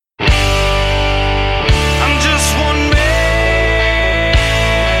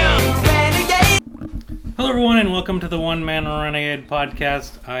welcome to the One Man Renegade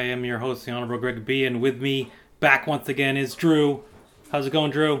podcast. I am your host, the Honorable Greg B, and with me, back once again, is Drew. How's it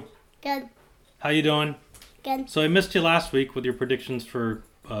going, Drew? Good. How you doing? Good. So I missed you last week with your predictions for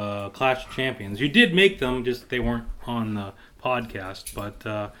Clash of Champions. You did make them, just they weren't on the podcast.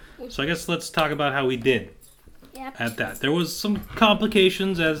 But so I guess let's talk about how we did at that. There was some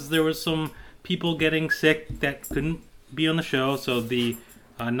complications as there was some people getting sick that couldn't be on the show. So the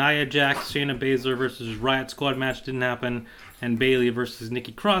Nia Jax, Shayna Baszler versus Riot Squad match didn't happen, and Bayley versus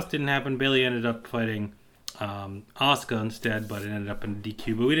Nikki Cross didn't happen. Bayley ended up fighting Asuka instead, but it ended up in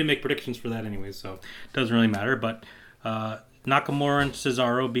DQ. But we didn't make predictions for that anyway, so it doesn't really matter. But Nakamura and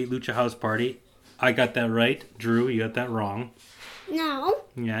Cesaro beat Lucha House Party. I got that right. Drew, you got that wrong. No.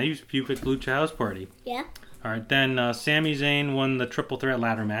 Yeah, you picked Lucha House Party. Yeah. All right, then Sami Zayn won the Triple Threat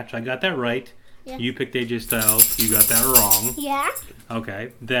Ladder match. I got that right. Yeah. You picked AJ Styles. You got that wrong. Yeah.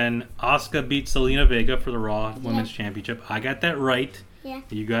 Okay. Then Asuka beat Zelina Vega for the Raw Women's Championship. I got that right. Yeah.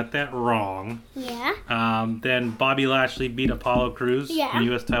 You got that wrong. Yeah. Then Bobby Lashley beat Apollo Crews in the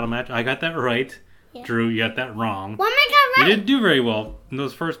U.S. title match. I got that right. Yeah. Drew, you got that wrong. What am I got right? You didn't do very well in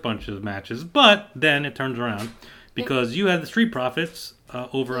those first bunch of matches, but then it turns around because you had the Street Profits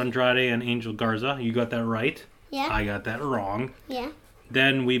over Andrade and Angel Garza. You got that right. Yeah. I got that wrong. Yeah.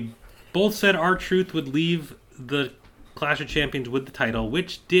 Then we both said R-Truth would leave the Clash of Champions with the title,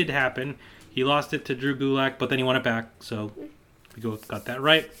 which did happen. He lost it to Drew Gulak, but then he won it back, so we got that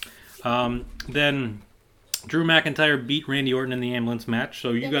right. Then Drew McIntyre beat Randy Orton in the ambulance match,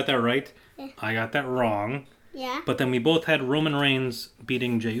 so you got that right. Yeah. I got that wrong. Yeah. But then we both had Roman Reigns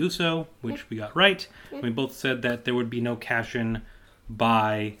beating Jey Uso, which we got right. We both said that there would be no cash-in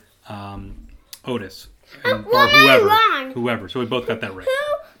by Otis. Whoever. So we both got that right.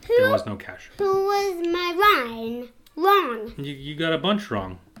 There was no cash. Who was my line? Wrong. You got a bunch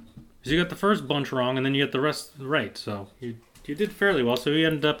wrong. So you got the first bunch wrong, and then you got the rest right. So you did fairly well. So you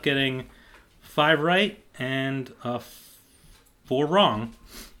ended up getting 5 right and 4 wrong.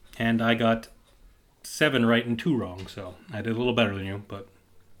 And I got 7 right and 2 wrong. So I did a little better than you, but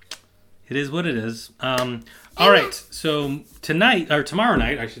it is what it is. All right. So tomorrow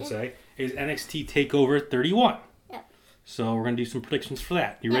night, I should say, is NXT TakeOver 31. So we're going to do some predictions for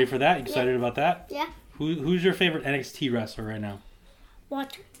that. You ready for that? You excited about that? Yeah. Who's your favorite NXT wrestler right now?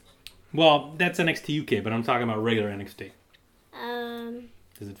 What? Well, that's NXT UK, but I'm talking about regular NXT.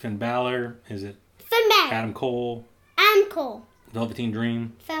 Is it Finn Balor? Is it Finn Balor. Adam Cole? Adam Cole. Velveteen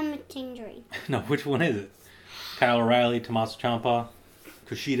Dream? Velveteen Dream. No, which one is it? Kyle O'Reilly, Tommaso Ciampa,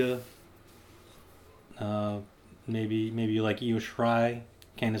 Kushida. Maybe you like Io Shirai,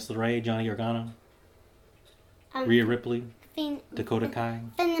 Candice LeRae, Johnny Gargano. Rhea Ripley, Dakota Kai.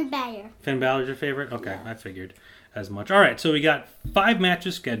 Finn Balor. Finn Balor's your favorite? Okay, I figured as much. All right, so we got 5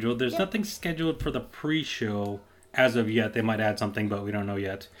 matches scheduled. There's nothing scheduled for the pre-show as of yet. They might add something, but we don't know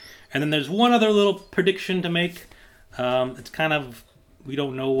yet. And then there's one other little prediction to make. It's kind of, we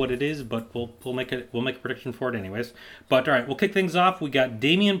don't know what it is, but we'll make a prediction for it anyways. But all right, we'll kick things off. We got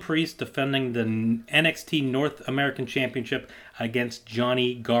Damian Priest defending the NXT North American Championship against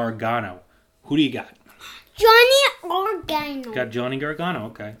Johnny Gargano. Who do you got? Johnny Gargano. Got Johnny Gargano,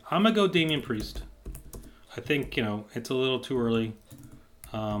 okay. I'm going to go Damian Priest. I think, it's a little too early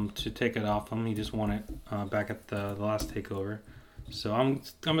to take it off him. He just won it back at the last TakeOver. So I'm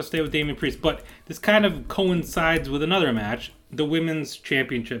going to stay with Damian Priest. But this kind of coincides with another match, the Women's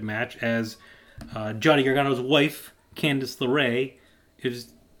Championship match, as Johnny Gargano's wife, Candice LeRae,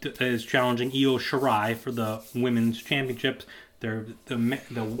 is challenging Io Shirai for the Women's Championships. They're the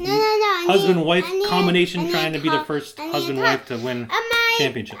husband-wife combination trying to be the first husband-wife to win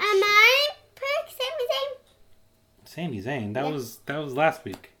championships. Am I pick Sami Sami Zayn? Zayn? That was last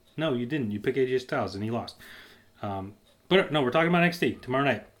week. No, you didn't. You picked AJ Styles and he lost. But no, we're talking about NXT tomorrow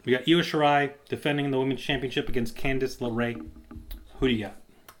night. We got Io Shirai defending the Women's Championship against Candice LeRae. Who do you got?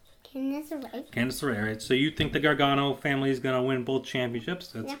 Candice LeRae. Candice LeRae, right? So you think the Gargano family is going to win both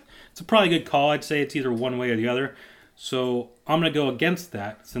championships? It's a probably good call. I'd say it's either one way or the other. So I'm going to go against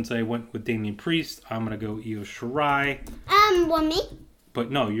that. Since I went with Damian Priest, I'm going to go Io Shirai. What, me?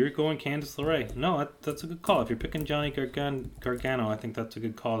 But no, you're going Candice LeRae. No, that's a good call. If you're picking Johnny Gargano, I think that's a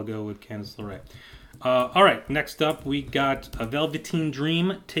good call to go with Candice LeRae. All right, next up we got a Velveteen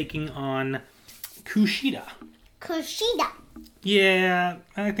Dream taking on Kushida. Kushida. Yeah,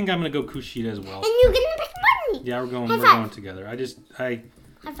 I think I'm going to go Kushida as well. And you're going to pick Bunny. Yeah, we're going together.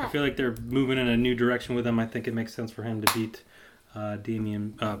 I feel like they're moving in a new direction with him. I think it makes sense for him to beat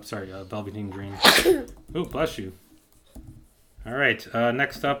Velveteen Dream. Oh, bless you. All right,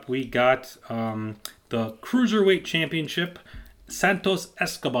 next up we got the Cruiserweight Championship. Santos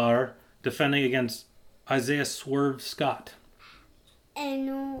Escobar defending against Isaiah Swerve Scott.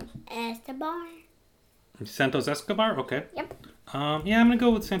 And Escobar. Santos Escobar? Okay. Yep. Yeah, I'm going to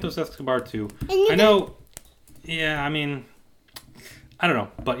go with Santos Escobar too. I know. Yeah, I mean, I don't know.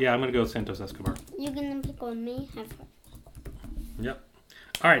 But yeah, I'm going to go with Santos Escobar. You're going to pick on me? Have fun. Yep.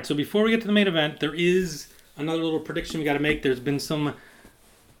 All right, so before we get to the main event, there is another little prediction we got to make. There's been some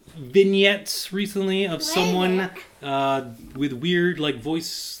vignettes recently of someone with weird like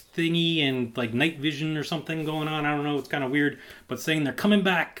voice thingy and like night vision or something going on. I don't know. It's kind of weird, but saying they're coming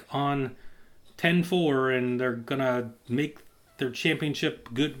back on 10-4 and they're gonna make their championship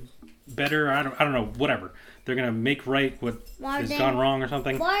better. I don't know. Whatever. They're gonna make right what has gone wrong or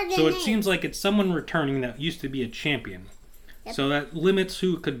something. So it seems like it's someone returning that used to be a champion. Yep. So that limits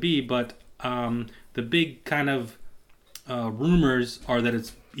who it could be, but the big kind of rumors are that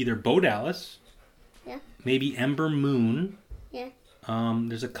it's either Bo Dallas, maybe Ember Moon. Yeah.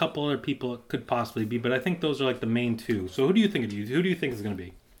 There's a couple other people it could possibly be, but I think those are like the main two. So who do you think Who do you think is going to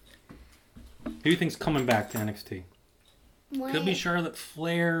be? Who do you think's coming back to NXT? What? Could be Charlotte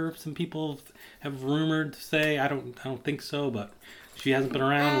Flair. Some people have rumored to say. I don't think so, but she hasn't been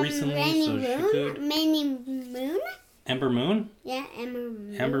around recently, so she could. Manny Moon? Ember Moon? Yeah, Ember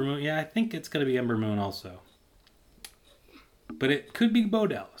Moon. Ember Moon. Yeah, I think it's going to be Ember Moon also. But it could be Bo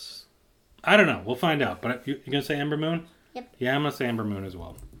Dallas. I don't know. We'll find out. But you're going to say Ember Moon? Yep. Yeah, I'm going to say Ember Moon as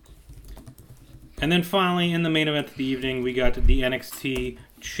well. And then finally, in the main event of the evening, we got the NXT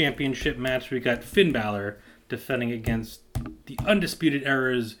Championship match. We got Finn Balor defending against the Undisputed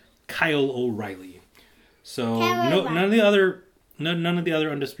Era's Kyle O'Reilly. So none of the other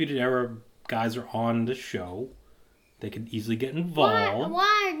Undisputed Era guys are on the show. They could easily get involved. What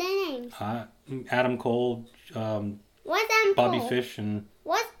are their names? Adam Cole, What's Adam Bobby Cole? Fish, and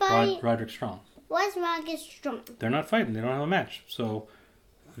Roderick Strong. What's Roderick Strong? They're not fighting. They don't have a match. So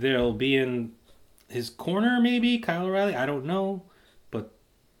they'll be in his corner, maybe, Kyle O'Reilly. I don't know. But,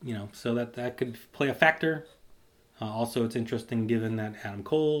 so that could play a factor. Also, it's interesting given that Adam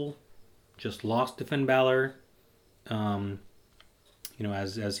Cole just lost to Finn Balor.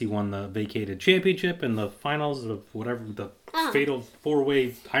 As he won the vacated championship in the finals of whatever the fatal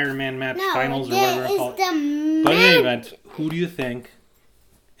 4-way Iron Man match finals or whatever it's called. But in any event, who do you think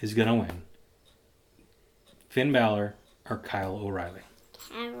is gonna win? Finn Balor or Kyle O'Reilly?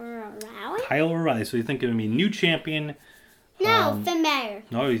 Kyle O'Reilly. So you think it would be new champion? No, Finn Balor.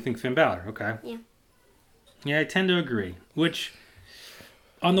 No, you think Finn Balor? Okay. Yeah. Yeah, I tend to agree. Which,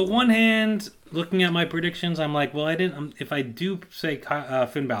 on the one hand, looking at my predictions, I'm like, well, if I do say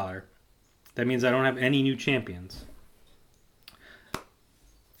Finn Balor, that means I don't have any new champions.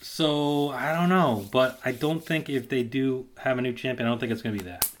 So, I don't know. But I don't think if they do have a new champion, I don't think it's going to be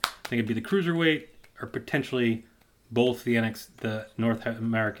that. I think it'd be the Cruiserweight or potentially both the North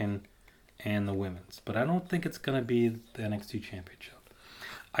American and the Women's. But I don't think it's going to be the NXT Championship.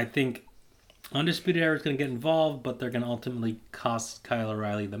 I think Undisputed Era is going to get involved, but they're going to ultimately cost Kyle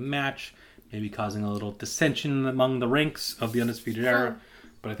O'Reilly the match, maybe causing a little dissension among the ranks of the Undisputed Era.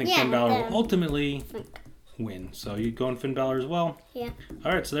 But I think Finn Balor will ultimately win. So you going Finn Balor as well? Yeah.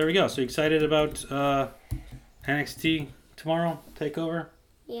 All right, so there we go. So you excited about NXT tomorrow, TakeOver?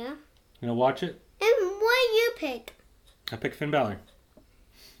 Yeah. You going to watch it? And what do you pick? I picked Finn Balor.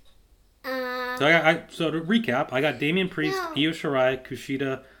 So to recap, I got Damian Priest, Io Shirai,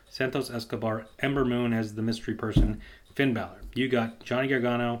 Kushida, Santos Escobar, Ember Moon as the mystery person, Finn Balor. You got Johnny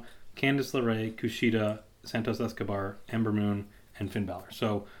Gargano, Candice LeRae, Kushida, Santos Escobar, Ember Moon, and Finn Balor.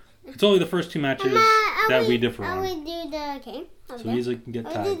 So it's only the first two matches that we differ on. We do the game. So we usually can get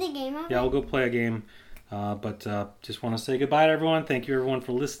tied. We'll do the game. Yeah, we'll go play a game. But just want to say goodbye to everyone. Thank you everyone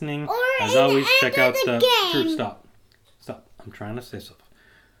for listening. As always, check out the Stop. I'm trying to say something.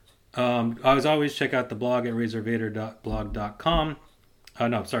 As always, check out the blog at razorvader.blog.com.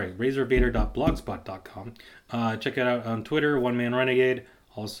 razorvader.blogspot.com. Check it out on Twitter, One Man Renegade.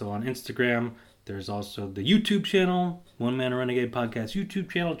 Also on Instagram. There's also the YouTube channel, One Man Renegade Podcast YouTube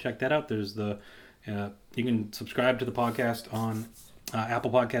channel. Check that out. There's you can subscribe to the podcast on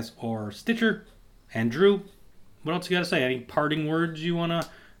Apple Podcasts or Stitcher. And Drew, what else you got to say? Any parting words you want to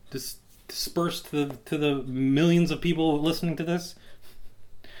disperse to the millions of people listening to this?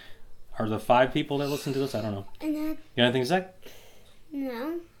 Or the 5 people that listen to this? I don't know. You got anything to say?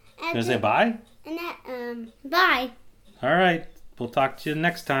 No. You gonna say bye? Bye. All right. We'll talk to you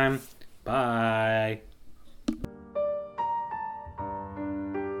next time. Bye.